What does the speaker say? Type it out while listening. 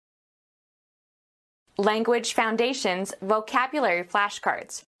Language Foundations Vocabulary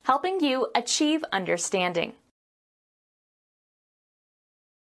Flashcards, helping you achieve understanding.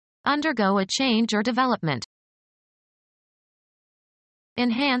 Undergo a change or development.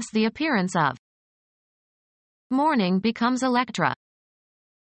 Enhance the appearance of. Morning becomes Electra.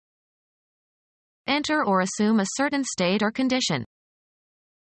 Enter or assume a certain state or condition.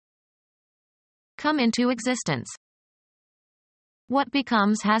 Come into existence. What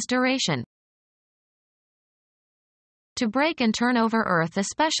becomes has duration. To break and turn over earth,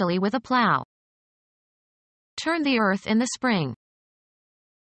 especially with a plow. Turn the earth in the spring.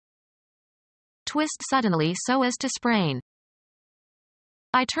 Twist suddenly so as to sprain.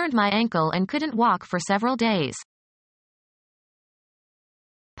 I turned my ankle and couldn't walk for several days.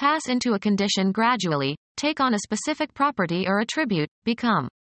 Pass into a condition gradually, take on a specific property or attribute, become.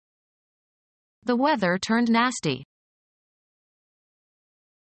 The weather turned nasty.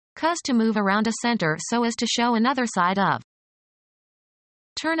 Cause to move around a center so as to show another side of.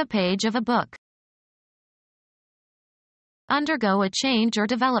 Turn a page of a book. Undergo a change or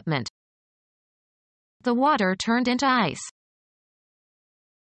development. The water turned into ice.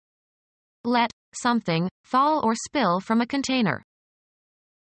 Let something fall or spill from a container.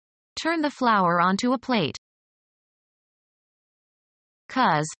 Turn the flour onto a plate.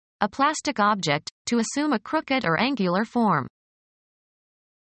 Cause a plastic object, to assume a crooked or angular form.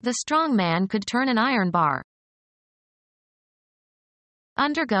 The strong man could turn an iron bar.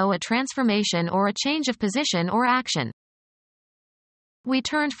 Undergo a transformation or a change of position or action. We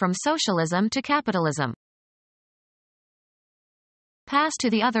turned from socialism to capitalism. Pass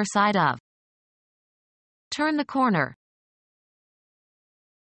to the other side of. Turn the corner.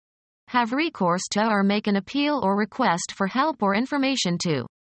 Have recourse to or make an appeal or request for help or information to.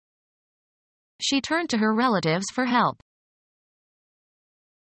 She turned to her relatives for help.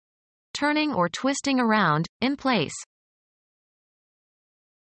 Turning or twisting around, in place.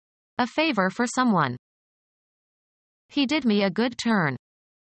 A favor for someone. He did me a good turn.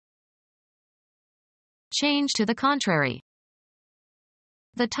 Change to the contrary.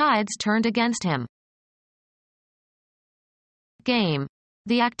 The tides turned against him. Game.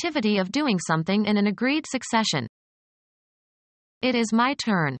 The activity of doing something in an agreed succession. It is my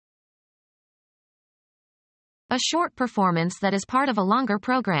turn. A short performance that is part of a longer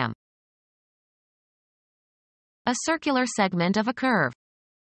program. A circular segment of a curve.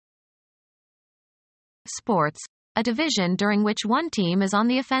 Sports. A division during which one team is on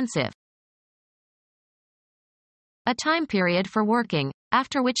the offensive. A time period for working,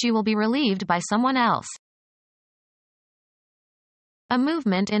 after which you will be relieved by someone else. A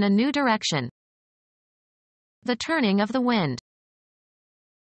movement in a new direction. The turning of the wind.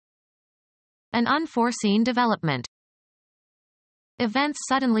 An unforeseen development. Events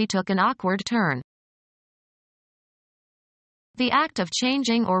suddenly took an awkward turn. The act of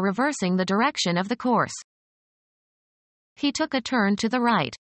changing or reversing the direction of the course. He took a turn to the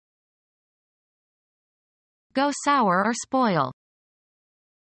right. Go sour or spoil.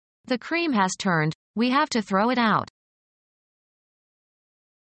 The cream has turned, we have to throw it out.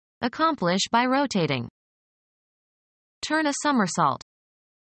 Accomplish by rotating. Turn a somersault.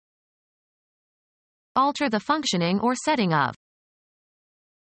 Alter the functioning or setting of.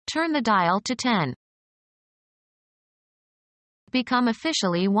 Turn the dial to 10. Become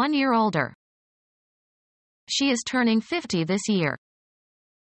officially 1 year older. She is turning 50 this year.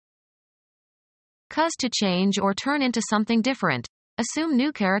 Cause to change or turn into something different. Assume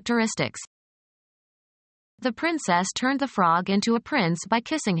new characteristics. The princess turned the frog into a prince by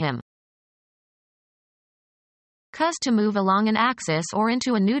kissing him. Cause to move along an axis or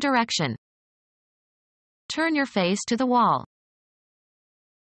into a new direction. Turn your face to the wall.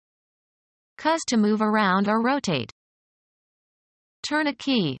 Cause to move around or rotate. Turn a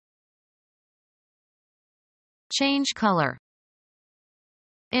key. Change color.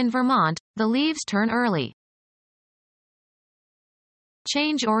 In Vermont, the leaves turn early.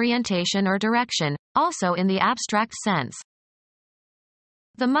 Change orientation or direction, also in the abstract sense.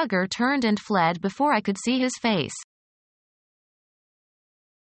 The mugger turned and fled before I could see his face.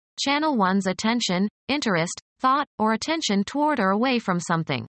 Channel one's attention, interest, thought, or attention toward or away from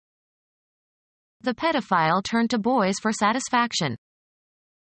something. The pedophile turned to boys for satisfaction.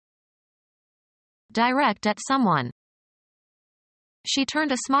 Direct at someone. She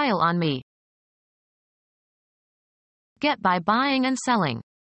turned a smile on me. Get by buying and selling.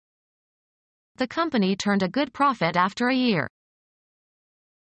 The company turned a good profit after a year.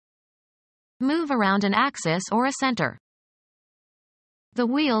 Move around an axis or a center. The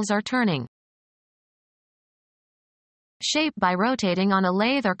wheels are turning. Shape by rotating on a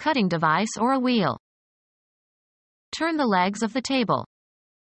lathe or cutting device or a wheel. Turn the legs of the table.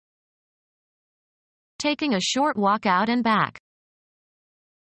 Taking a short walk out and back.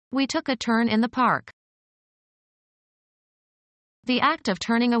 We took a turn in the park. The act of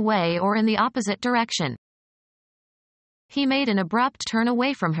turning away or in the opposite direction. He made an abrupt turn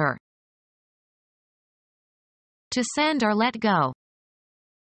away from her. To send or let go.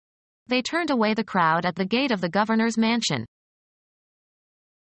 They turned away the crowd at the gate of the governor's mansion.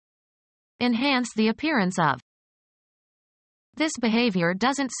 Enhance the appearance of. This behavior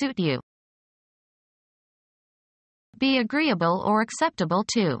doesn't suit you. Be agreeable or acceptable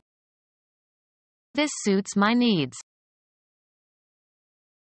to. This suits my needs.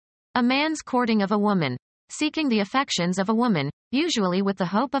 A man's courting of a woman, seeking the affections of a woman, usually with the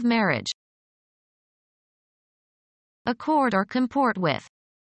hope of marriage. Accord or comport with.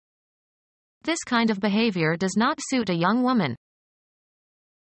 This kind of behavior does not suit a young woman.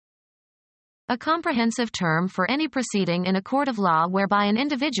 A comprehensive term for any proceeding in a court of law whereby an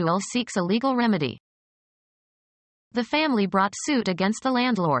individual seeks a legal remedy. The family brought suit against the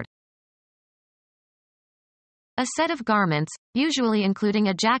landlord. A set of garments, usually including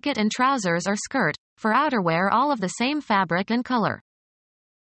a jacket and trousers or skirt, for outerwear all of the same fabric and color.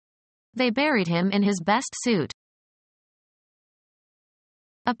 They buried him in his best suit.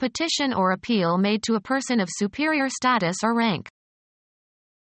 A petition or appeal made to a person of superior status or rank.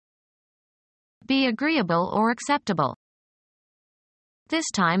 Be agreeable or acceptable. This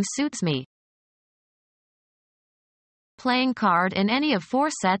time suits me. Playing card in any of 4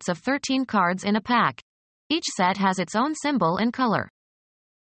 sets of 13 cards in a pack. Each set has its own symbol and color.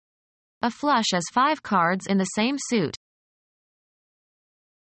 A flush is 5 cards in the same suit.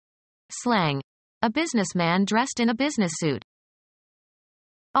 Slang. A businessman dressed in a business suit.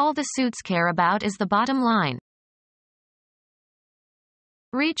 All the suits care about is the bottom line.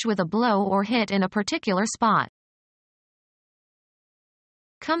 Reach with a blow or hit in a particular spot.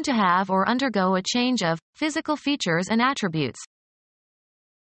 Come to have or undergo a change of physical features and attributes.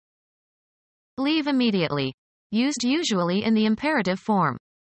 Leave immediately. Used usually in the imperative form.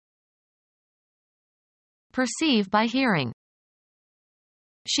 Perceive by hearing.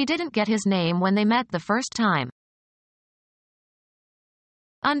 She didn't get his name when they met the first time.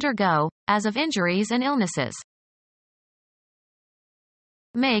 Undergo, as of injuries and illnesses.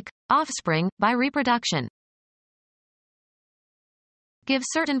 Make, offspring, by reproduction. Give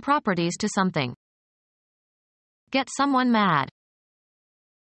certain properties to something. Get someone mad.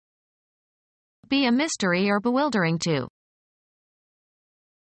 Be a mystery or bewildering to.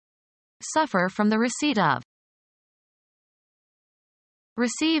 Suffer from the receipt of.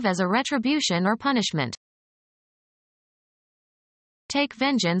 Receive as a retribution or punishment. Take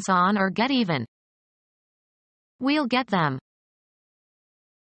vengeance on or get even. We'll get them.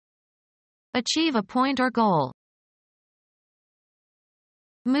 Achieve a point or goal.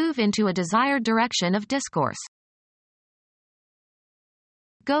 Move into a desired direction of discourse.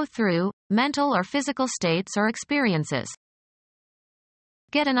 Go through, mental or physical states or experiences.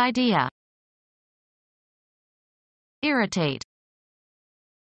 Get an idea. Irritate.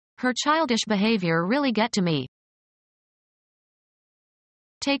 Her childish behavior really get to me.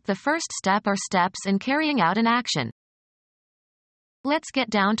 Take the first step or steps in carrying out an action. Let's get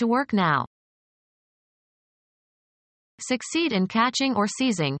down to work now. Succeed in catching or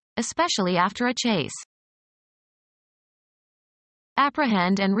seizing, especially after a chase.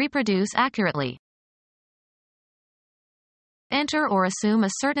 Apprehend and reproduce accurately. Enter or assume a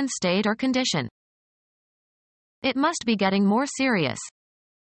certain state or condition. It must be getting more serious.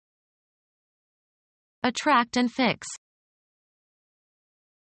 Attract and fix.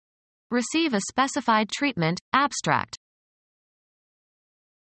 Receive a specified treatment, abstract.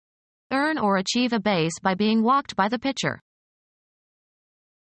 Earn or achieve a base by being walked by the pitcher.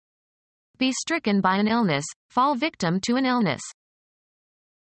 Be stricken by an illness, fall victim to an illness.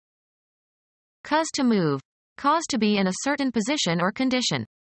 Cause to move. Cause to be in a certain position or condition.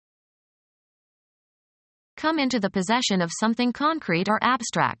 Come into the possession of something concrete or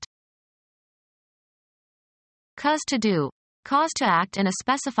abstract. Cause to do. Cause to act in a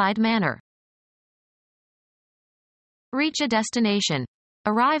specified manner. Reach a destination.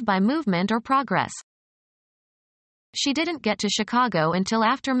 Arrive by movement or progress. She didn't get to Chicago until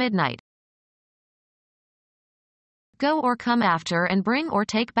after midnight. Go or come after and bring or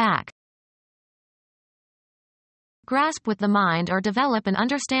take back. Grasp with the mind or develop an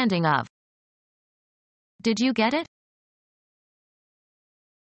understanding of. Did you get it?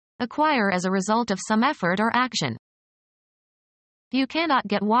 Acquire as a result of some effort or action. You cannot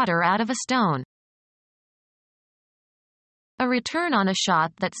get water out of a stone. A return on a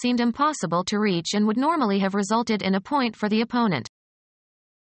shot that seemed impossible to reach and would normally have resulted in a point for the opponent.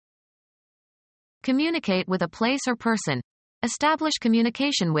 Communicate with a place or person. Establish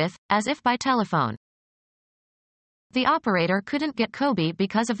communication with, as if by telephone. The operator couldn't get Kobe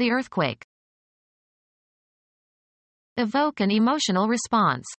because of the earthquake. Evoke an emotional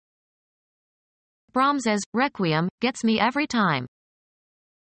response. Brahms's Requiem gets me every time.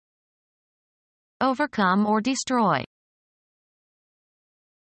 Overcome or destroy.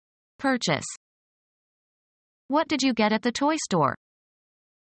 Purchase. What did you get at the toy store?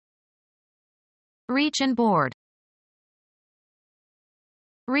 Reach and board.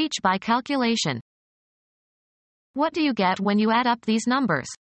 Reach by calculation. What do you get when you add up these numbers?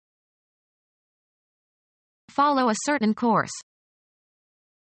 Follow a certain course.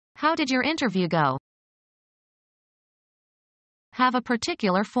 How did your interview go? Have a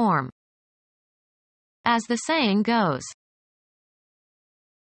particular form. As the saying goes.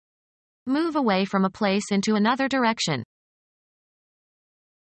 Move away from a place into another direction.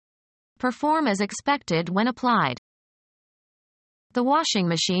 Perform as expected when applied. The washing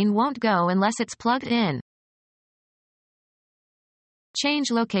machine won't go unless it's plugged in. Change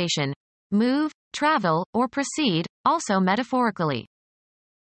location. Move, travel, or proceed, also metaphorically.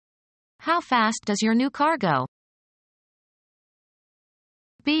 How fast does your new car go?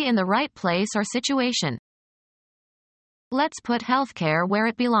 Be in the right place or situation. Let's put healthcare where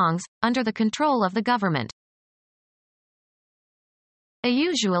it belongs, under the control of the government. A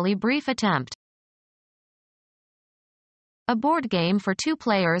usually brief attempt. A board game for two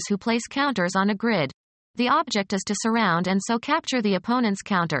players who place counters on a grid. The object is to surround and so capture the opponent's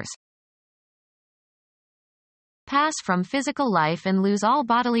counters. Pass from physical life and lose all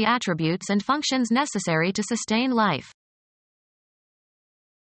bodily attributes and functions necessary to sustain life.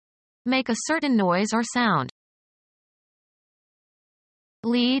 Make a certain noise or sound.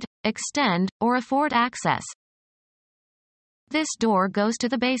 Lead, extend, or afford access. This door goes to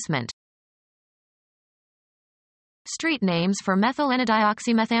the basement. Street names for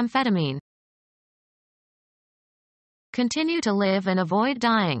methylenedioxymethamphetamine. Continue to live and avoid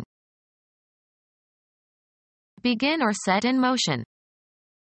dying. Begin or set in motion.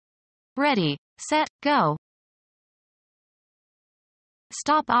 Ready, set, go.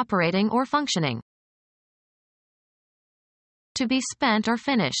 Stop operating or functioning. To be spent or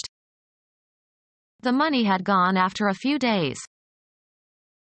finished. The money had gone after a few days.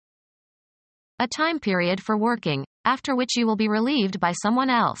 A time period for working, after which you will be relieved by someone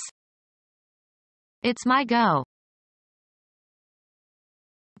else. It's my go.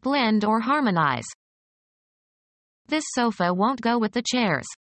 Blend or harmonize. This sofa won't go with the chairs.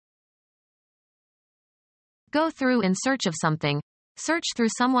 Go through in search of something. Search through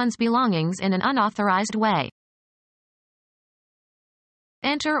someone's belongings in an unauthorized way.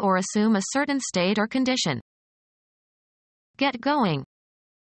 Enter or assume a certain state or condition. Get going.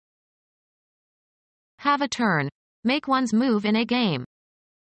 Have a turn. Make one's move in a game.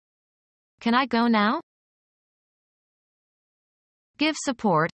 Can I go now? Give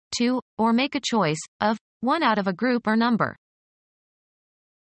support to, or make a choice of, one out of a group or number.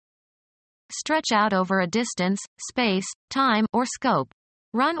 Stretch out over a distance, space, time, or scope.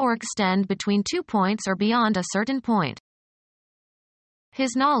 Run or extend between 2 points or beyond a certain point.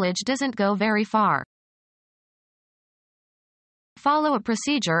 His knowledge doesn't go very far. Follow a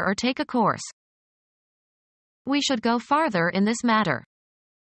procedure or take a course. We should go farther in this matter.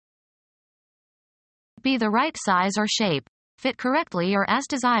 Be the right size or shape. Fit correctly or as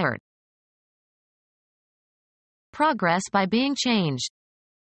desired. Progress by being changed.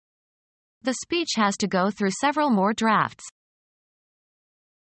 The speech has to go through several more drafts.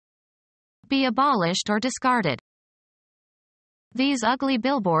 Be abolished or discarded. These ugly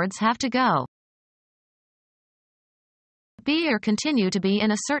billboards have to go. Be or continue to be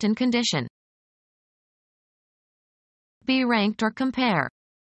in a certain condition. Be ranked or compare.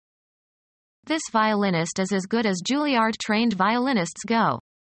 This violinist is as good as Juilliard-trained violinists go.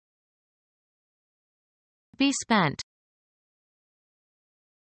 Be spent.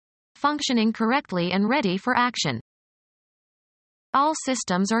 Functioning correctly and ready for action. All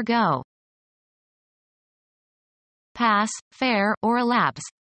systems are go. Pass, fair, or elapse,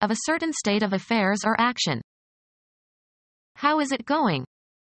 of a certain state of affairs or action. How is it going?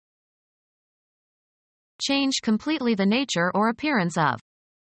 Change completely the nature or appearance of.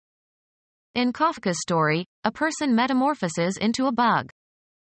 In Kafka's story, a person metamorphoses into a bug.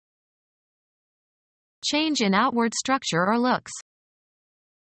 Change in outward structure or looks.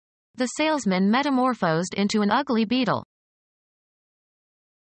 The salesman metamorphosed into an ugly beetle.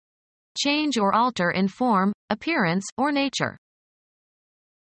 Change or alter in form, appearance, or nature.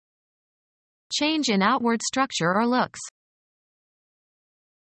 Change in outward structure or looks.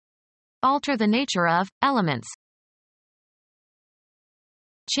 Alter the nature of elements.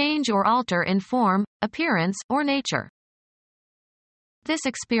 Change or alter in form, appearance, or nature. This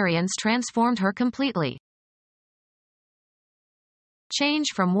experience transformed her completely. Change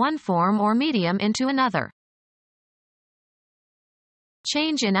from one form or medium into another.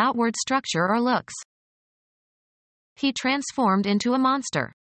 Change in outward structure or looks. He transformed into a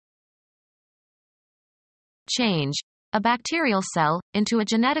monster. Change. A bacterial cell, into a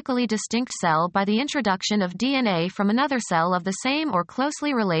genetically distinct cell by the introduction of DNA from another cell of the same or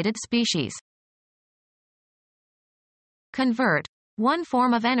closely related species. Convert. One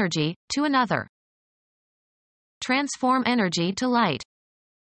form of energy, to another. Transform energy to light.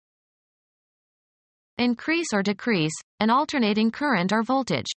 Increase or decrease, an alternating current or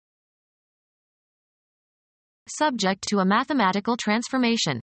voltage. Subject to a mathematical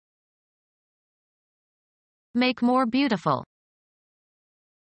transformation. Make more beautiful.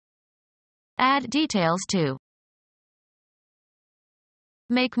 Add details to.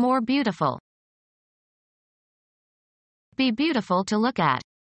 Make more beautiful. Be beautiful to look at.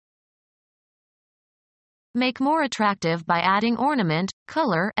 Make more attractive by adding ornament,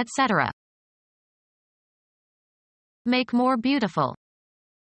 color, etc. Make more beautiful.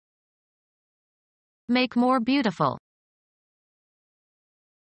 Make more beautiful.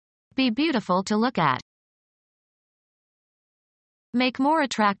 Be beautiful to look at. Make more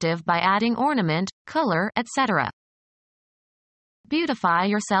attractive by adding ornament, color, etc. Beautify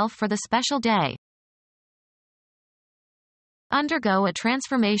yourself for the special day. Undergo a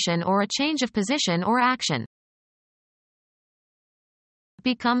transformation or a change of position or action.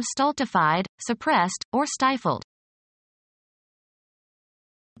 Become stultified, suppressed, or stifled.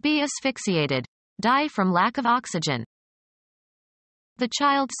 Be asphyxiated. Die from lack of oxygen. The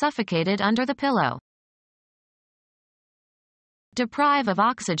child suffocated under the pillow. Deprive of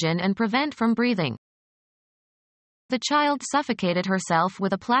oxygen and prevent from breathing. The child suffocated herself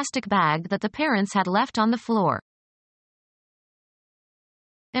with a plastic bag that the parents had left on the floor.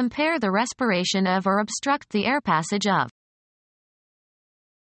 Impair the respiration of or obstruct the air passage of.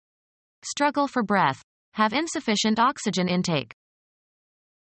 Struggle for breath. Have insufficient oxygen intake.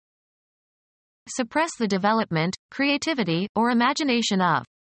 Suppress the development, creativity, or imagination of.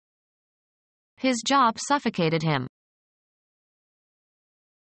 His job suffocated him.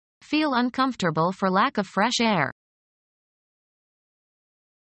 Feel uncomfortable for lack of fresh air.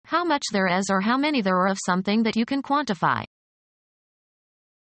 How much there is or how many there are of something that you can quantify.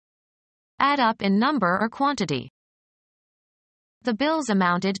 Add up in number or quantity. The bills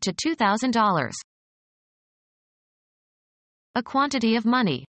amounted to $2,000. A quantity of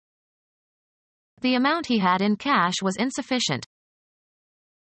money. The amount he had in cash was insufficient.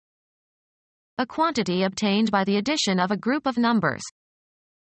 A quantity obtained by the addition of a group of numbers.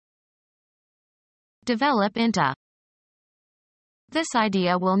 Develop into. This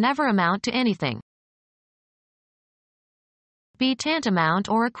idea will never amount to anything. Be tantamount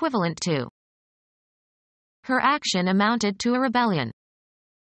or equivalent to. Her action amounted to a rebellion.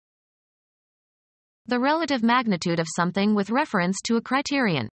 The relative magnitude of something with reference to a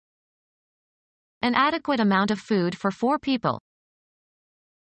criterion. An adequate amount of food for 4 people.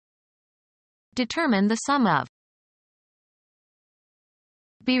 Determine the sum of.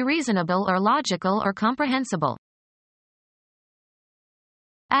 Be reasonable or logical or comprehensible.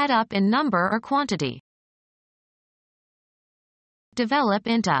 Add up in number or quantity. Develop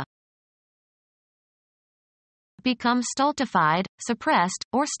into. Become stultified, suppressed,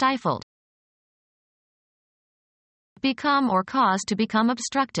 or stifled. Become or cause to become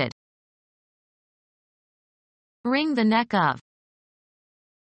obstructed. Wring the neck of.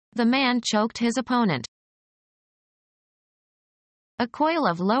 The man choked his opponent. A coil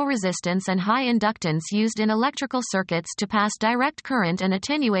of low resistance and high inductance used in electrical circuits to pass direct current and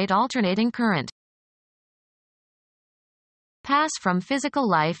attenuate alternating current. Pass from physical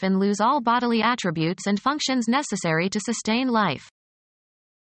life and lose all bodily attributes and functions necessary to sustain life.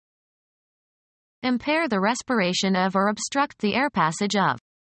 Impair the respiration of or obstruct the air passage of.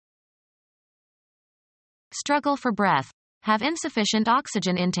 Struggle for breath. Have insufficient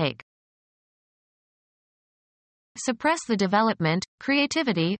oxygen intake. Suppress the development,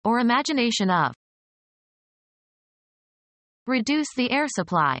 creativity, or imagination of. Reduce the air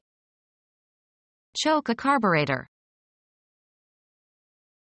supply. Choke a carburetor.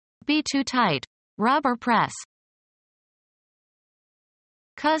 Be too tight. Rub or press.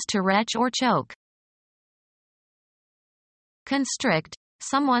 Cause to retch or choke. Constrict.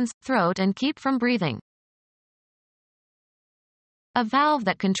 someone's throat and keep from breathing. A valve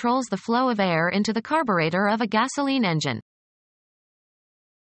that controls the flow of air into the carburetor of a gasoline engine.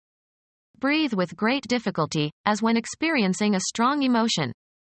 Breathe with great difficulty, as when experiencing a strong emotion.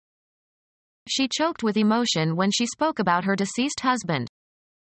 She choked with emotion when she spoke about her deceased husband.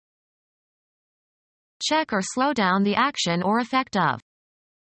 Check or slow down the action or effect of.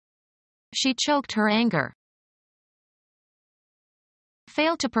 She choked her anger.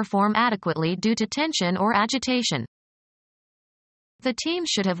 Fail to perform adequately due to tension or agitation. The team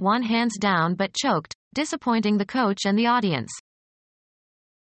should have won hands down but choked, disappointing the coach and the audience.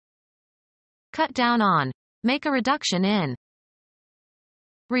 Cut down on. Make a reduction in.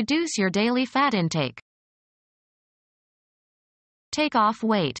 Reduce your daily fat intake. Take off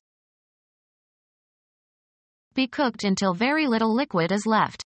weight. Be cooked until very little liquid is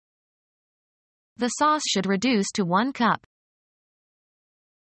left. The sauce should reduce to 1 cup.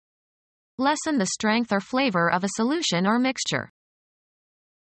 Lessen the strength or flavor of a solution or mixture.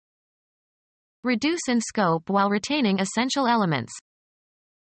 Reduce in scope while retaining essential elements.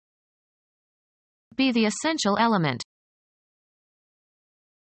 Be the essential element.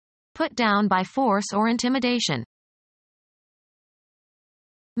 Put down by force or intimidation.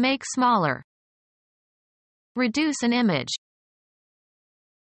 Make smaller. Reduce an image.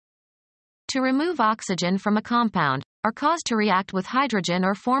 To remove oxygen from a compound, or cause to react with hydrogen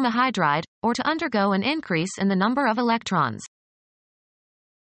or form a hydride, or to undergo an increase in the number of electrons.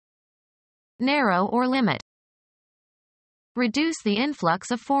 Narrow or limit. Reduce the influx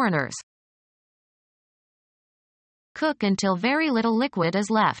of foreigners. Cook until very little liquid is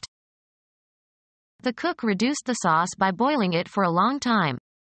left. The cook reduced the sauce by boiling it for a long time.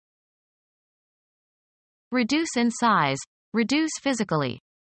 Reduce in size. Reduce physically.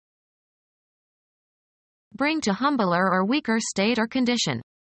 Bring to humbler or weaker state or condition.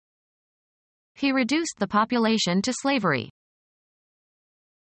 He reduced the population to slavery.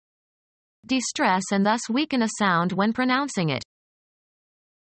 De-stress and thus weaken a sound when pronouncing it.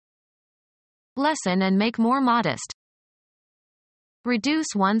 Lessen and make more modest. Reduce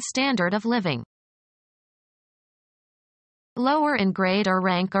one's standard of living. Lower in grade or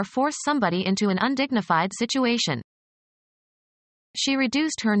rank or force somebody into an undignified situation. She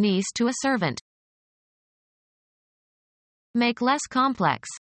reduced her niece to a servant. Make less complex.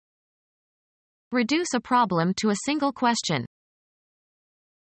 Reduce a problem to a single question.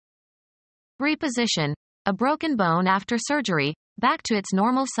 Reposition. A broken bone after surgery, back to its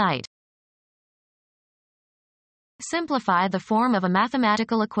normal site. Simplify the form of a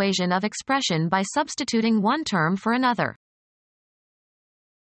mathematical equation of expression by substituting one term for another.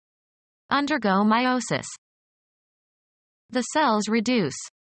 Undergo meiosis. The cells reduce.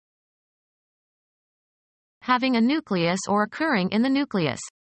 Having a nucleus or occurring in the nucleus.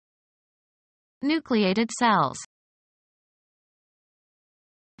 Nucleated cells.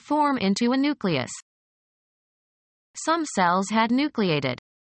 Form into a nucleus. Some cells had nucleated.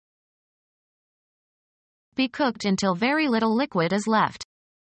 Be cooked until very little liquid is left.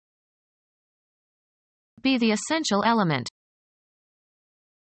 Be the essential element.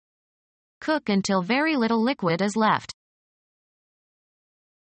 Cook until very little liquid is left.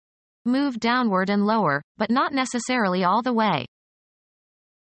 Move downward and lower, but not necessarily all the way.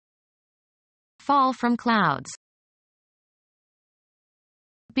 Fall from clouds.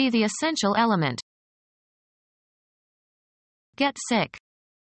 Be the essential element. Get sick.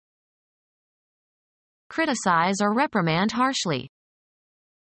 Criticize or reprimand harshly.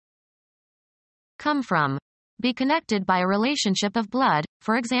 Come from. Be connected by a relationship of blood,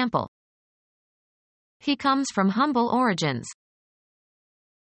 for example. He comes from humble origins.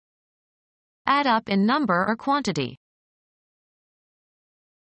 Add up in number or quantity.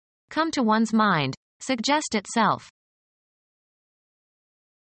 Come to one's mind. Suggest itself.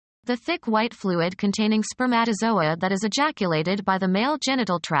 The thick white fluid containing spermatozoa that is ejaculated by the male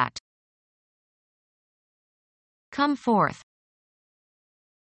genital tract. Come forth.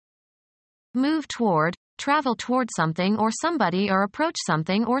 Move toward, travel toward something or somebody or approach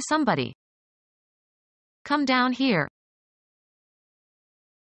something or somebody. Come down here.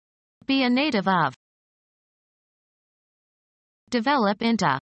 Be a native of. Develop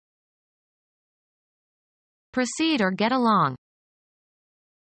into. Proceed or get along.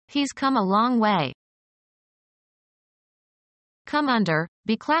 He's come a long way. Come under,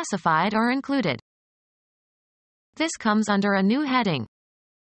 be classified or included. This comes under a new heading.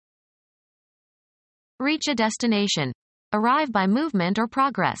 Reach a destination. Arrive by movement or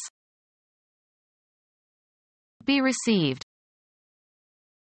progress. Be received.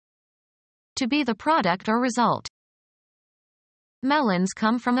 To be the product or result. Melons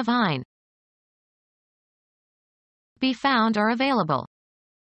come from a vine. Be found or available.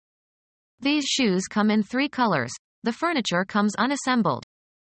 These shoes come in 3 colors. The furniture comes unassembled.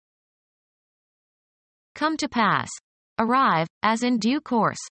 Come to pass. Arrive, as in due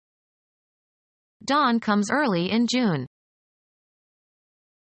course. Dawn comes early in June.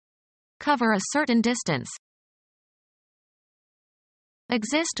 Cover a certain distance.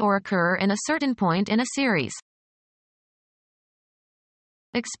 Exist or occur in a certain point in a series.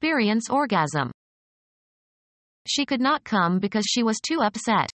 Experience orgasm. She could not come because she was too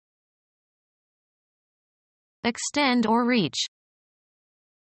upset. Extend or reach.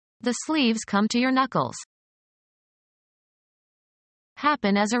 The sleeves come to your knuckles.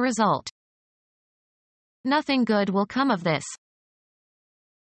 Happen as a result. Nothing good will come of this.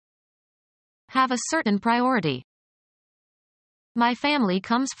 Have a certain priority. My family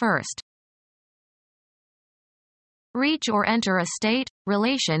comes first. Reach or enter a state,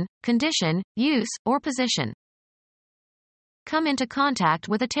 relation, condition, use, or position. Come into contact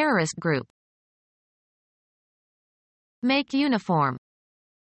with a terrorist group. Make uniform.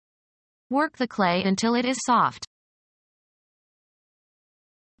 Work the clay until it is soft.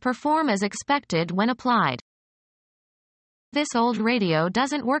 Perform as expected when applied. This old radio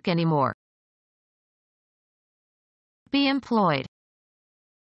doesn't work anymore. Be employed.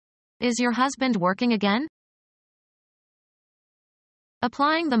 Is your husband working again?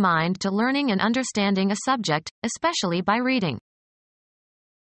 Applying the mind to learning and understanding a subject, especially by reading.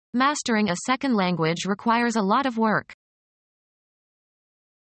 Mastering a second language requires a lot of work.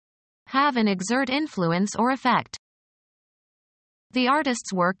 Have and exert influence or effect. The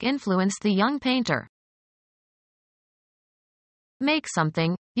artist's work influenced the young painter. Make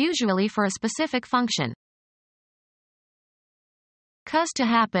something, usually for a specific function. Cause to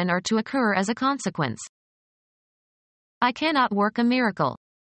happen or to occur as a consequence. I cannot work a miracle.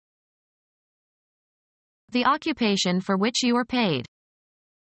 The occupation for which you are paid.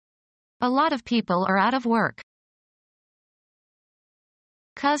 A lot of people are out of work.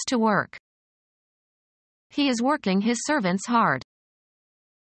 Cause to work. He is working his servants hard.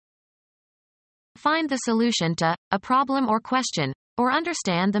 Find the solution to a problem or question, or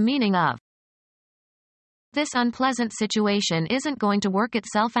understand the meaning of. This unpleasant situation isn't going to work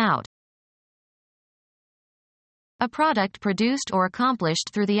itself out. A product produced or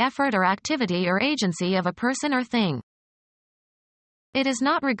accomplished through the effort or activity or agency of a person or thing. It is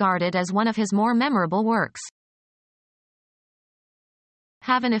not regarded as one of his more memorable works.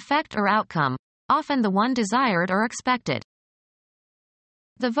 Have an effect or outcome, often the one desired or expected.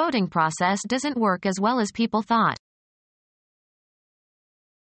 The voting process doesn't work as well as people thought.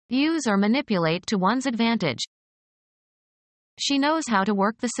 Use or manipulate to one's advantage. She knows how to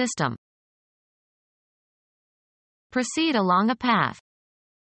work the system. Proceed along a path.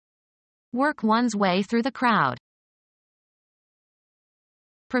 Work one's way through the crowd.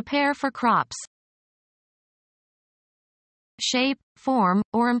 Prepare for crops. Shape, form,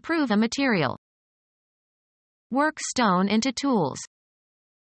 or improve a material. Work stone into tools.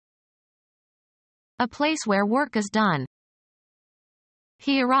 A place where work is done.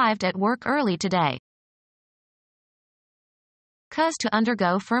 He arrived at work early today. Cause to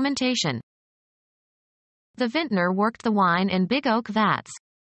undergo fermentation. The vintner worked the wine in big oak vats.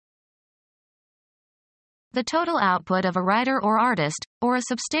 The total output of a writer or artist, or a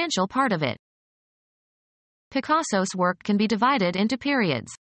substantial part of it. Picasso's work can be divided into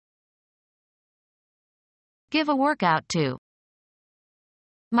periods. Give a workout to.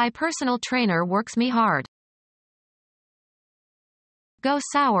 My personal trainer works me hard. Go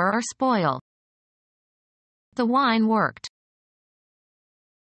sour or spoil. The wine worked.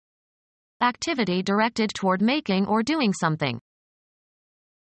 Activity directed toward making or doing something.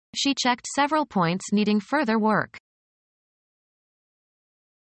 She checked several points needing further work.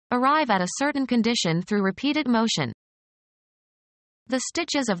 Arrive at a certain condition through repeated motion. The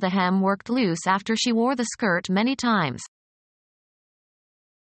stitches of the hem worked loose after she wore the skirt many times.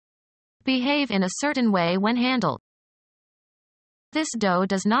 Behave in a certain way when handled. This dough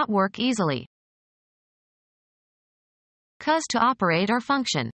does not work easily. Cause to operate or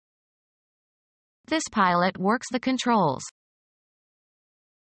function. This pilot works the controls.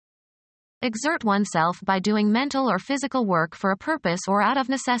 Exert oneself by doing mental or physical work for a purpose or out of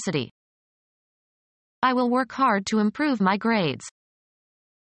necessity. I will work hard to improve my grades.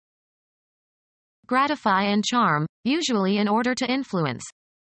 Gratify and charm, usually in order to influence.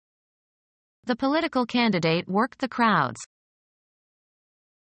 The political candidate worked the crowds.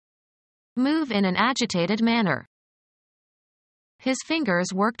 Move in an agitated manner. His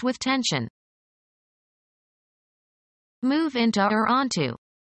fingers worked with tension. Move into or onto.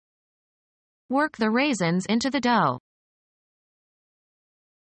 Work the raisins into the dough.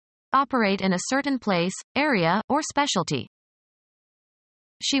 Operate in a certain place, area, or specialty.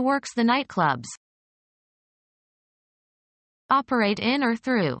 She works the nightclubs. Operate in or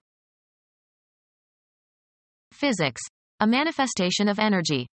through. Physics. A manifestation of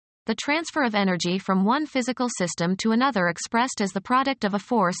energy. The transfer of energy from one physical system to another expressed as the product of a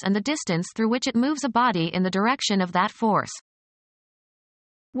force and the distance through which it moves a body in the direction of that force.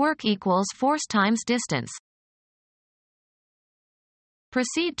 Work equals force times distance.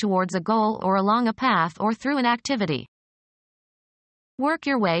 Proceed towards a goal or along a path or through an activity. Work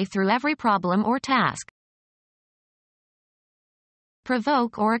your way through every problem or task.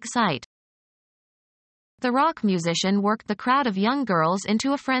 Provoke or excite. The rock musician worked the crowd of young girls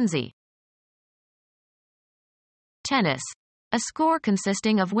into a frenzy. Tennis. A score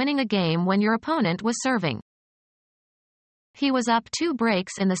consisting of winning a game when your opponent was serving. He was up 2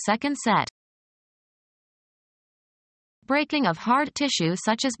 breaks in the second set. Breaking of hard tissue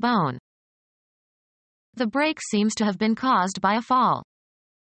such as bone. The break seems to have been caused by a fall.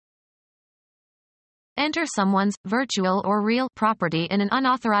 Enter someone's virtual or real property in an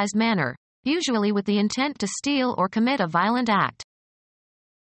unauthorized manner, usually with the intent to steal or commit a violent act.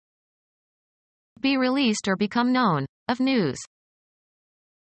 Be released or become known, of news.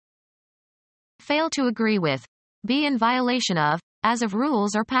 Fail to agree with. Be in violation of, as of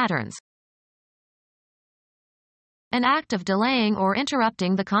rules or patterns. An act of delaying or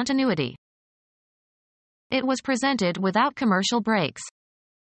interrupting the continuity. It was presented without commercial breaks.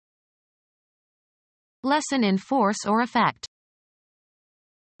 Lessen in force or effect.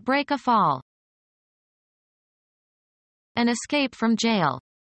 Break a fall. An escape from jail.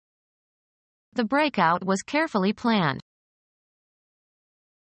 The breakout was carefully planned.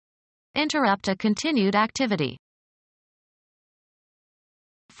 Interrupt a continued activity.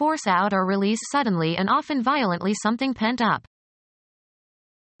 Force out or release suddenly and often violently something pent up.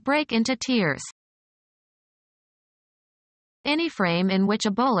 Break into tears. Any frame in which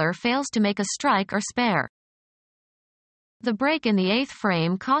a bowler fails to make a strike or spare. The break in the 8th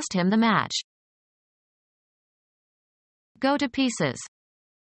frame cost him the match. Go to pieces.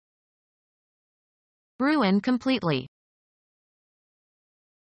 Ruin completely.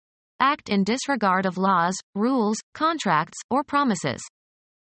 Act in disregard of laws, rules, contracts, or promises.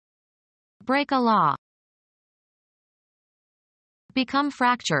 Break a law. Become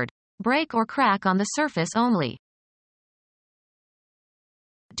fractured. Break or crack on the surface only.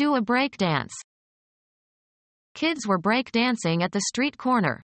 Do a break dance. Kids were break dancing at the street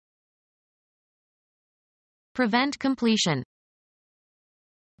corner. Prevent completion.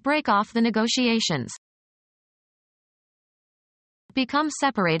 Break off the negotiations. Become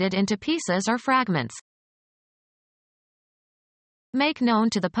separated into pieces or fragments. Make known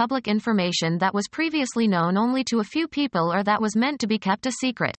to the public information that was previously known only to a few people or that was meant to be kept a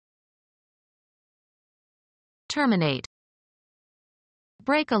secret. Terminate.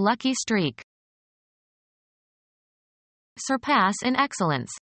 Break a lucky streak. Surpass in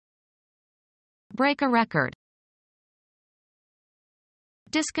excellence. Break a record.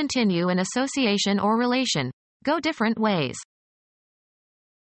 Discontinue an association or relation. Go different ways.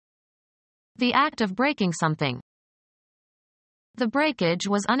 The act of breaking something. The breakage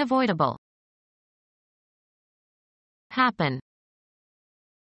was unavoidable. Happen.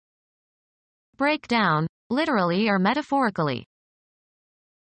 Break down, literally or metaphorically.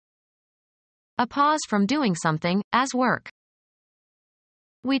 A pause from doing something, as work.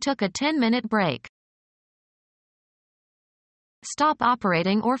 We took a 10-minute break. Stop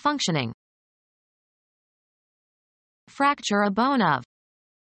operating or functioning. Fracture a bone of.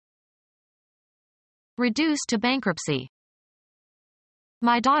 Reduce to bankruptcy.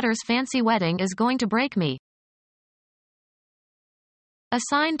 My daughter's fancy wedding is going to break me.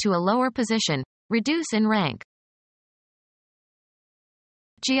 Assign to a lower position. Reduce in rank.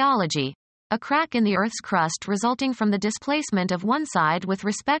 Geology. A crack in the Earth's crust resulting from the displacement of one side with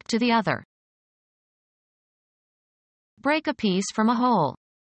respect to the other. Break a piece from a whole.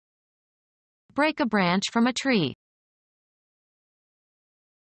 Break a branch from a tree.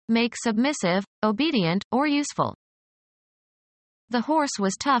 Make submissive, obedient, or useful. The horse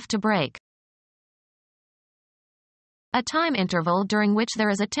was tough to break. A time interval during which there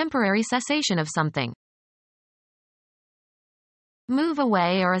is a temporary cessation of something. Move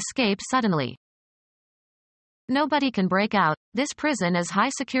away or escape suddenly. Nobody can break out. This prison is high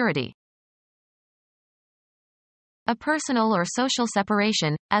security. A personal or social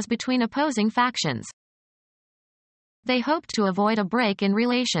separation, as between opposing factions. They hoped to avoid a break in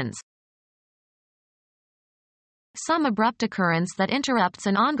relations. Some abrupt occurrence that interrupts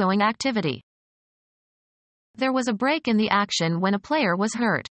an ongoing activity. There was a break in the action when a player was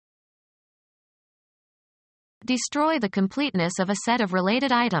hurt. Destroy the completeness of a set of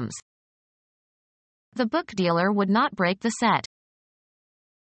related items. The book dealer would not break the set.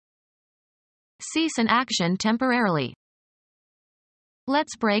 Cease an action temporarily.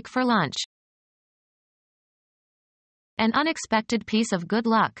 Let's break for lunch. An unexpected piece of good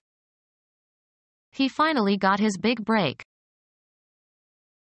luck. He finally got his big break.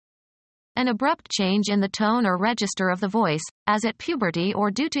 An abrupt change in the tone or register of the voice, as at puberty or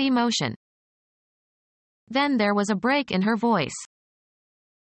due to emotion. Then there was a break in her voice.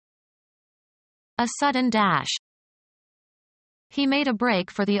 A sudden dash. He made a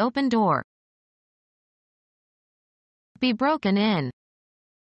break for the open door. Be broken in.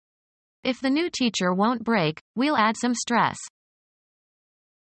 If the new teacher won't break, we'll add some stress.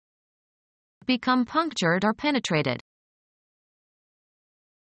 Become punctured or penetrated.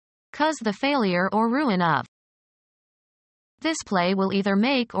 Cause the failure or ruin of. This play will either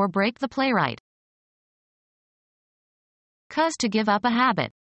make or break the playwright. Cause to give up a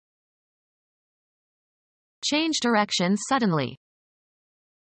habit. Change direction suddenly.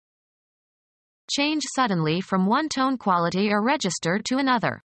 Change suddenly from one tone quality or register to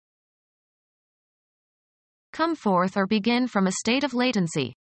another. Come forth or begin from a state of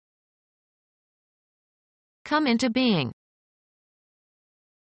latency. Come into being.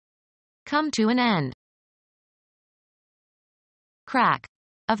 Come to an end. Crack.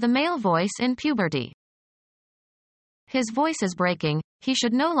 Of the male voice in puberty. His voice is breaking, he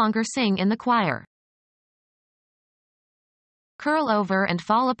should no longer sing in the choir. Curl over and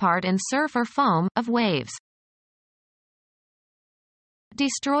fall apart in surf or foam, of waves.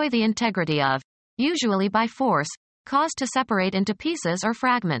 Destroy the integrity of, usually by force, cause to separate into pieces or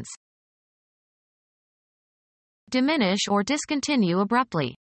fragments. Diminish or discontinue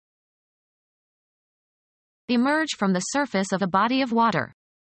abruptly. Emerge from the surface of a body of water.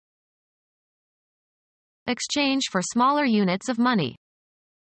 Exchange for smaller units of money.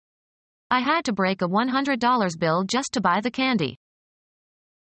 I had to break a $100 bill just to buy the candy.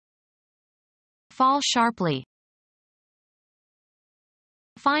 Fall sharply.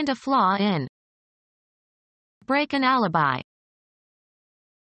 Find a flaw in. Break an alibi.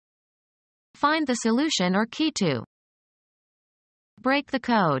 Find the solution or key to. Break the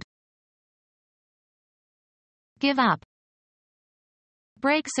code. Give up.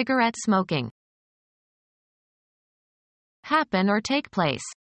 Break cigarette smoking. Happen or take place.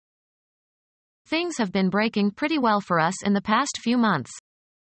 Things have been breaking pretty well for us in the past few months.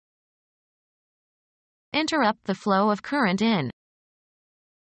 Interrupt the flow of current in.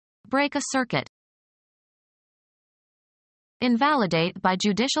 Break a circuit. Invalidate by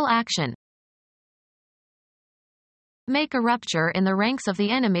judicial action. Make a rupture in the ranks of the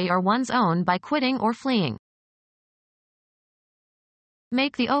enemy or one's own by quitting or fleeing.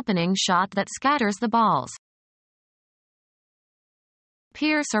 Make the opening shot that scatters the balls.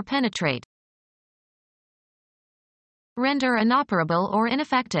 Pierce or penetrate. Render inoperable or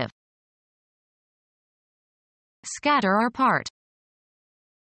ineffective. Scatter or part.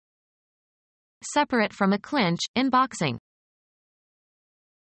 Separate from a clinch, in boxing.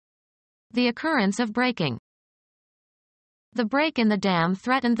 The occurrence of breaking. The break in the dam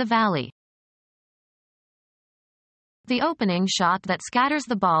threatened the valley. The opening shot that scatters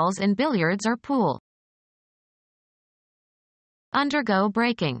the balls in billiards or pool. Undergo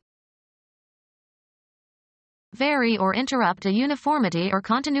breaking. Vary or interrupt a uniformity or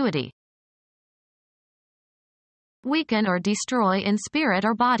continuity. Weaken or destroy in spirit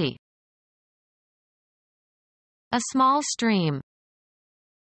or body. A small stream.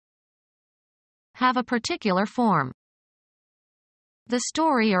 Have a particular form. The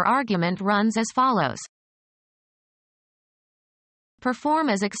story or argument runs as follows. Perform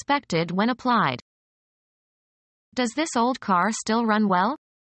as expected when applied. Does this old car still run well?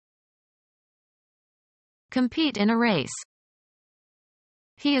 Compete in a race.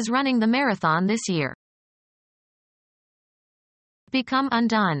 He is running the marathon this year. Become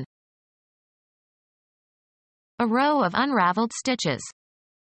undone. A row of unraveled stitches.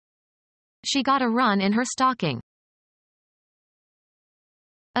 She got a run in her stocking.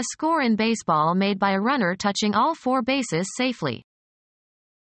 A score in baseball made by a runner touching all 4 bases safely.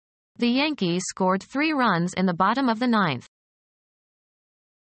 The Yankees scored 3 runs in the bottom of the 9th.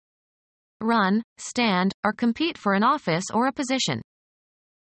 Run, stand, or compete for an office or a position.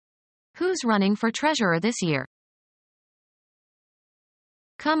 Who's running for treasurer this year?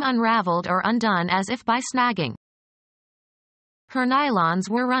 Come unraveled or undone as if by snagging. Her nylons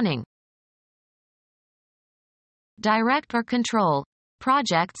were running. direct or control,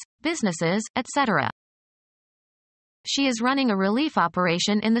 projects, businesses, etc. She is running a relief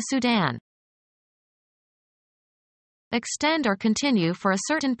operation in the Sudan. Extend or continue for a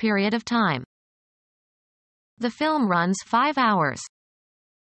certain period of time. The film runs 5 hours.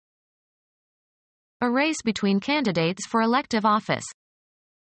 A race between candidates for elective office.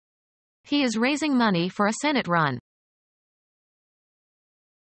 He is raising money for a Senate run.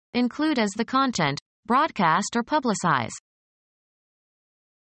 Include as the content, broadcast or publicize.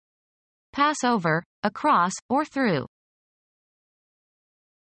 Pass over, across, or through.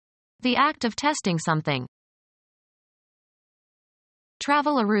 The act of testing something.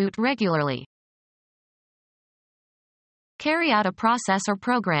 Travel a route regularly. Carry out a process or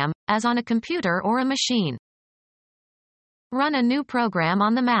program, as on a computer or a machine. Run a new program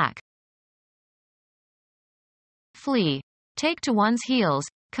on the Mac. Flee. Take to one's heels,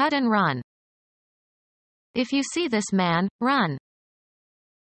 cut and run. If you see this man, run.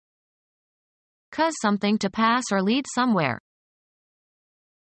 Cause something to pass or lead somewhere.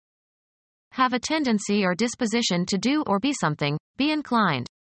 Have a tendency or disposition to do or be something, be inclined.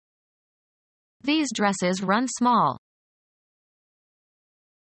 These dresses run small.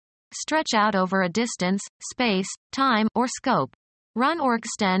 Stretch out over a distance, space, time, or scope. Run or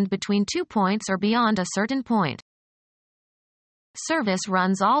extend between 2 points or beyond a certain point. Service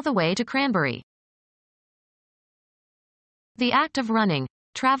runs all the way to Cranberry. The act of running,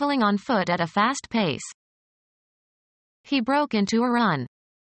 traveling on foot at a fast pace. He broke into a run.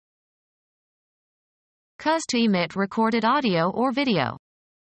 Cause to emit recorded audio or video.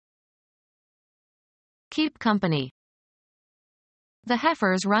 Keep company. The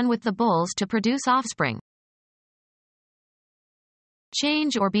heifers run with the bulls to produce offspring.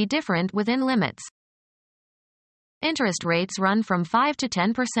 Change or be different within limits. Interest rates run from 5 to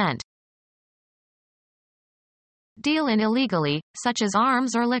 10%. Deal in illegally, such as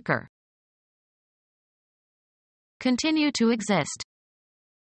arms or liquor. Continue to exist.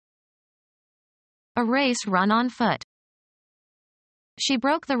 A race run on foot. She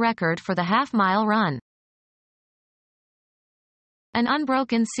broke the record for the half-mile run. An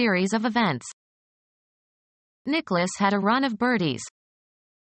unbroken series of events. Nicholas had a run of birdies.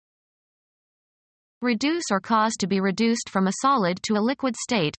 Reduce or cause to be reduced from a solid to a liquid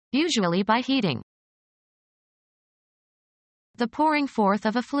state, usually by heating. The pouring forth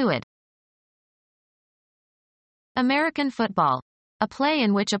of a fluid. American football. A play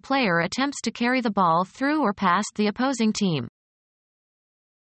in which a player attempts to carry the ball through or past the opposing team.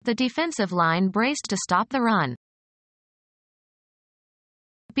 The defensive line braced to stop the run.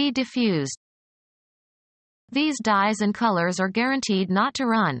 Be diffused. These dyes and colors are guaranteed not to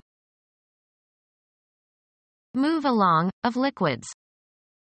run. Move along, of liquids.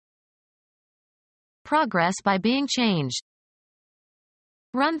 Progress by being changed.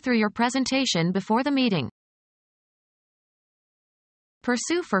 Run through your presentation before the meeting.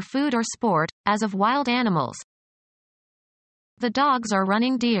 Pursue for food or sport, as of wild animals. The dogs are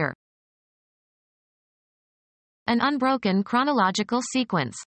running deer. An unbroken chronological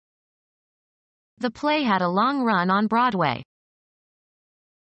sequence. The play had a long run on Broadway.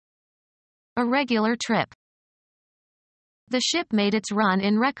 A regular trip. The ship made its run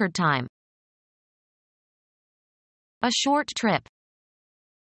in record time. A short trip.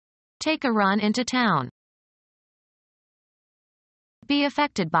 Take a run into town. Be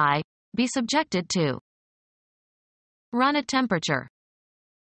affected by, be subjected to. Run at temperature.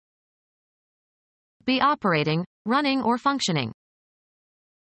 Be operating, running or functioning.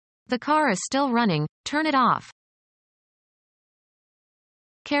 The car is still running, turn it off.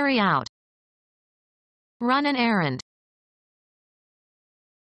 Carry out. Run an errand.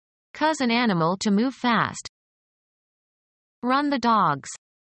 Cause an animal to move fast. Run the dogs.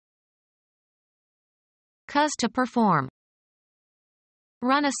 Cause to perform.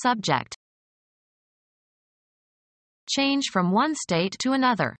 Run a subject. Change from one state to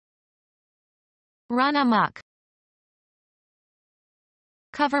another. Run amok.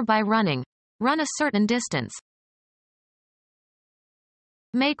 Cover by running. Run a certain distance.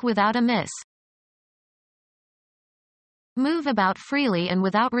 Make without a miss. Move about freely and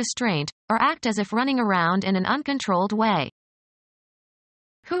without restraint, or act as if running around in an uncontrolled way.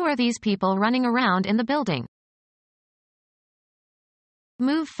 Who are these people running around in the building?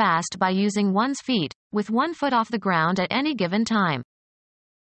 Move fast by using one's feet, with one foot off the ground at any given time.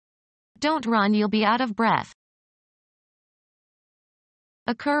 Don't run, you'll be out of breath.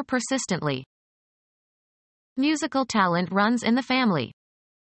 Occur persistently. Musical talent runs in the family.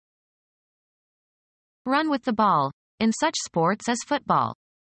 Run with the ball, in such sports as football.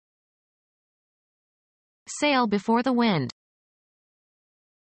 Sail before the wind.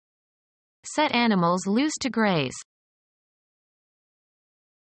 Set animals loose to graze.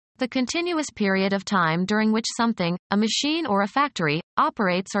 The continuous period of time during which something, a machine or a factory,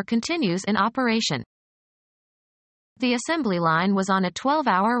 operates or continues in operation. The assembly line was on a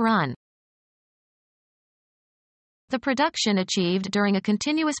 12-hour run. The production achieved during a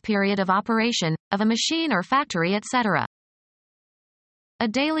continuous period of operation, of a machine or factory, etc. A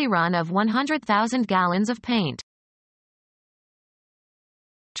daily run of 100,000 gallons of paint.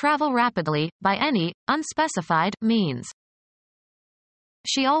 Travel rapidly, by any, unspecified, means.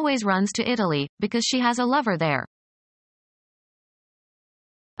 She always runs to Italy, because she has a lover there.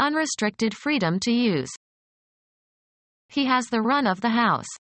 Unrestricted freedom to use. He has the run of the house.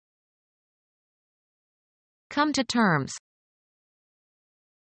 Come to terms.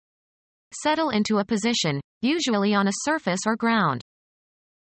 Settle into a position, usually on a surface or ground.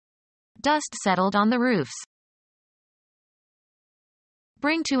 Dust settled on the roofs.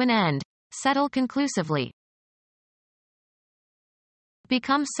 Bring to an end. Settle conclusively.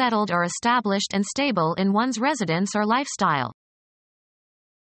 Become settled or established and stable in one's residence or lifestyle.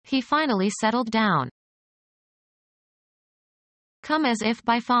 He finally settled down. Come as if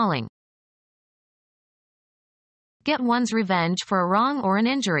by falling. Get one's revenge for a wrong or an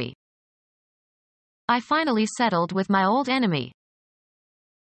injury. I finally settled with my old enemy.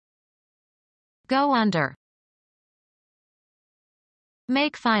 Go under.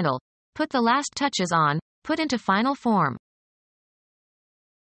 Make final. Put the last touches on, put into final form.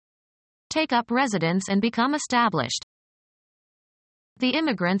 Take up residence and become established. The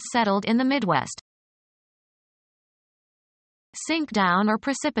immigrants settled in the Midwest. Sink down or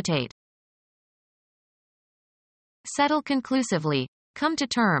precipitate. Settle conclusively. Come to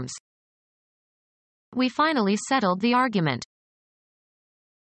terms. We finally settled the argument.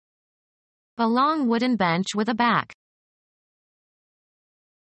 A long wooden bench with a back.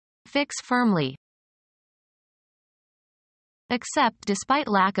 Fix firmly. Accept despite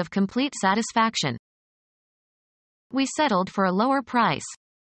lack of complete satisfaction. We settled for a lower price.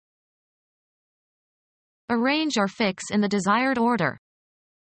 Arrange or fix in the desired order.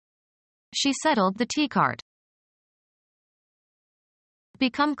 She settled the tea cart.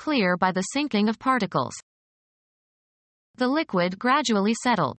 Become clear by the sinking of particles. The liquid gradually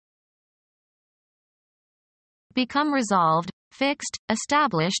settled. Become resolved, fixed,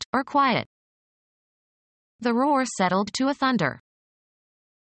 established, or quiet. The roar settled to a thunder.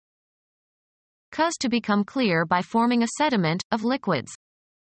 Cause to become clear by forming a sediment of liquids.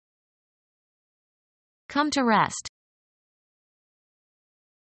 Come to rest.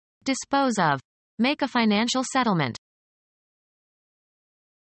 Dispose of. Make a financial settlement.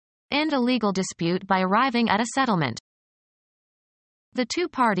 End a legal dispute by arriving at a settlement. The two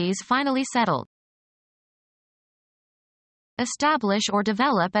parties finally settled. Establish or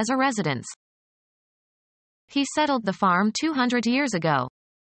develop as a residence. He settled the farm 200 years ago.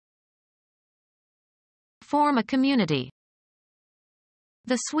 Form a community.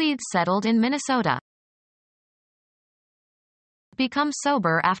 The Swedes settled in Minnesota. Become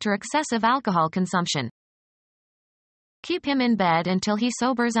sober after excessive alcohol consumption. Keep him in bed until he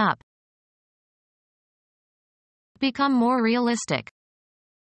sobers up. Become more realistic.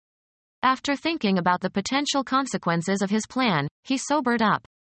 After thinking about the potential consequences of his plan, he sobered up.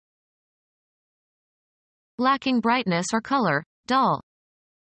 Lacking brightness or color, dull.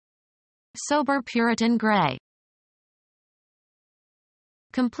 Sober Puritan gray.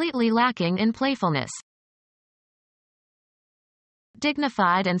 Completely lacking in playfulness.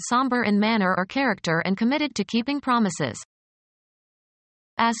 Dignified and somber in manner or character and committed to keeping promises.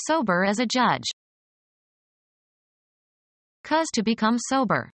 As sober as a judge. Cause to become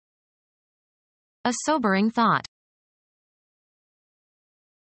sober. A sobering thought.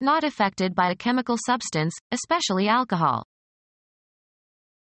 Not affected by a chemical substance, especially alcohol.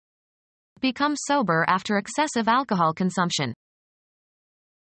 Become sober after excessive alcohol consumption.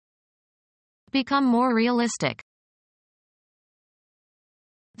 Become more realistic.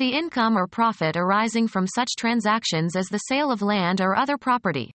 The income or profit arising from such transactions as the sale of land or other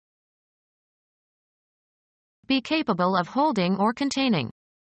property. Be capable of holding or containing.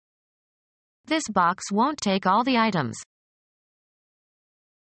 This box won't take all the items.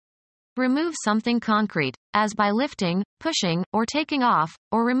 Remove something concrete, as by lifting, pushing, or taking off,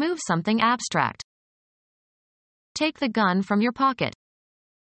 or remove something abstract. Take the gun from your pocket.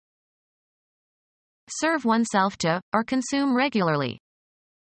 Serve oneself to, or consume regularly.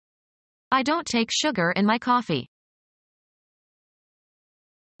 I don't take sugar in my coffee.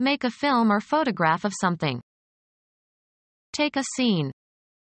 Make a film or photograph of something. Take a scene.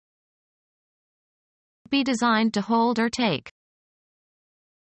 Be designed to hold or take.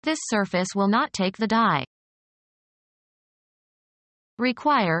 This surface will not take the die.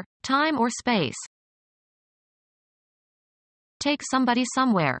 Require time or space. Take somebody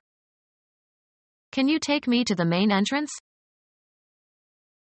somewhere. Can you take me to the main entrance?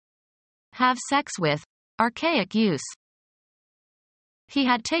 Have sex with. Archaic use. He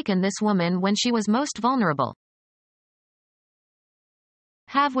had taken this woman when she was most vulnerable.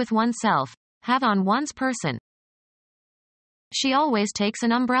 Have with oneself. Have on one's person. She always takes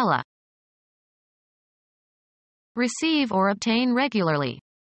an umbrella. Receive or obtain regularly.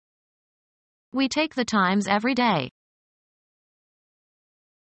 We take the Times every day.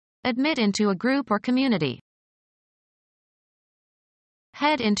 Admit into a group or community.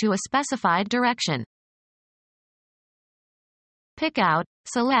 Head into a specified direction. Pick out,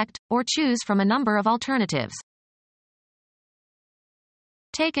 select, or choose from a number of alternatives.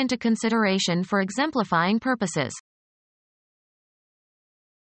 Take into consideration for exemplifying purposes.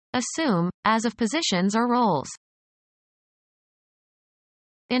 Assume, as of positions or roles.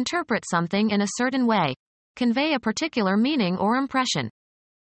 Interpret something in a certain way. Convey a particular meaning or impression.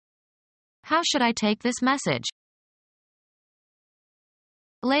 How should I take this message?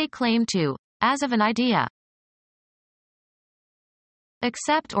 Lay claim to, as of an idea.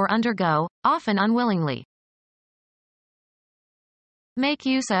 Accept or undergo, often unwillingly. Make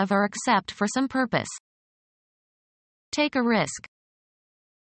use of or accept for some purpose. Take a risk.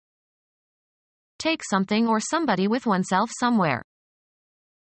 Take something or somebody with oneself somewhere.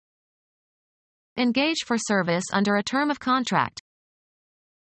 Engage for service under a term of contract.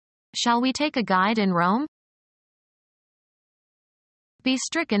 Shall we take a guide in Rome? Be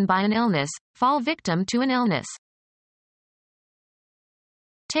stricken by an illness, fall victim to an illness.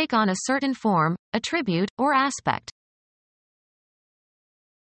 Take on a certain form, attribute, or aspect.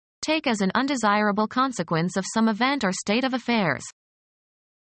 Take as an undesirable consequence of some event or state of affairs.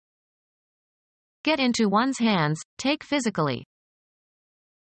 Get into one's hands, take physically.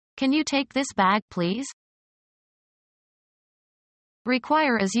 Can you take this bag, please?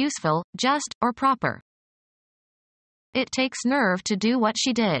 Require as useful, just, or proper. It takes nerve to do what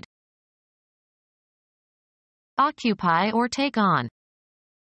she did. Occupy or take on.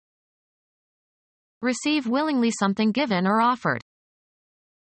 Receive willingly something given or offered.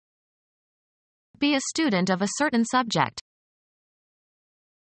 Be a student of a certain subject.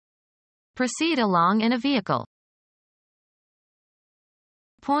 Proceed along in a vehicle.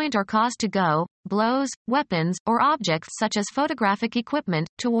 Point or cause to go, blows, weapons, or objects such as photographic equipment,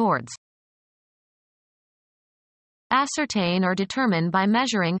 towards. Ascertain or determine by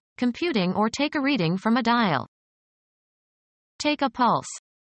measuring, computing or take a reading from a dial. Take a pulse.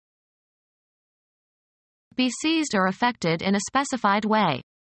 Be seized or affected in a specified way.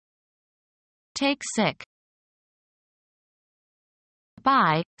 Take sick.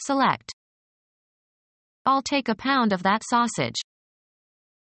 Buy, select. I'll take a pound of that sausage.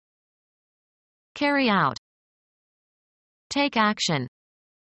 Carry out. Take action.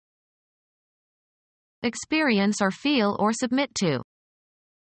 Experience or feel or submit to.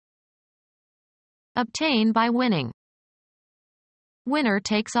 Obtain by winning. Winner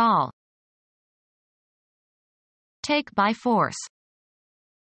takes all. Take by force.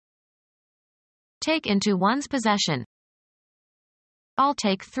 Take into one's possession. I'll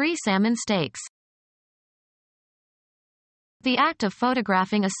take 3 salmon steaks. The act of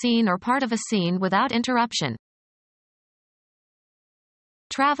photographing a scene or part of a scene without interruption.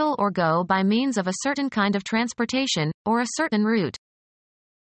 Travel or go by means of a certain kind of transportation, or a certain route.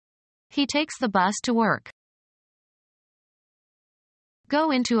 He takes the bus to work. Go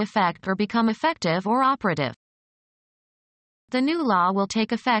into effect or become effective or operative. The new law will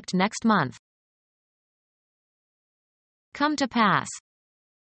take effect next month. Come to pass.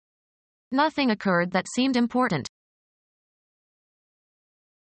 Nothing occurred that seemed important.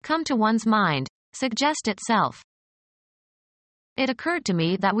 Come to one's mind, suggest itself. It occurred to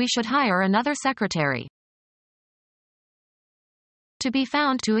me that we should hire another secretary. To be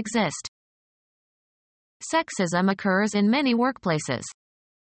found to exist. Sexism occurs in many workplaces.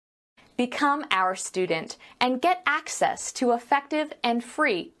 Become our student and get access to effective and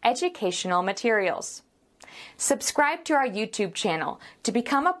free educational materials. Subscribe to our YouTube channel to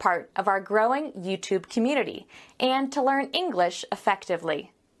become a part of our growing YouTube community and to learn English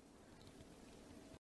effectively.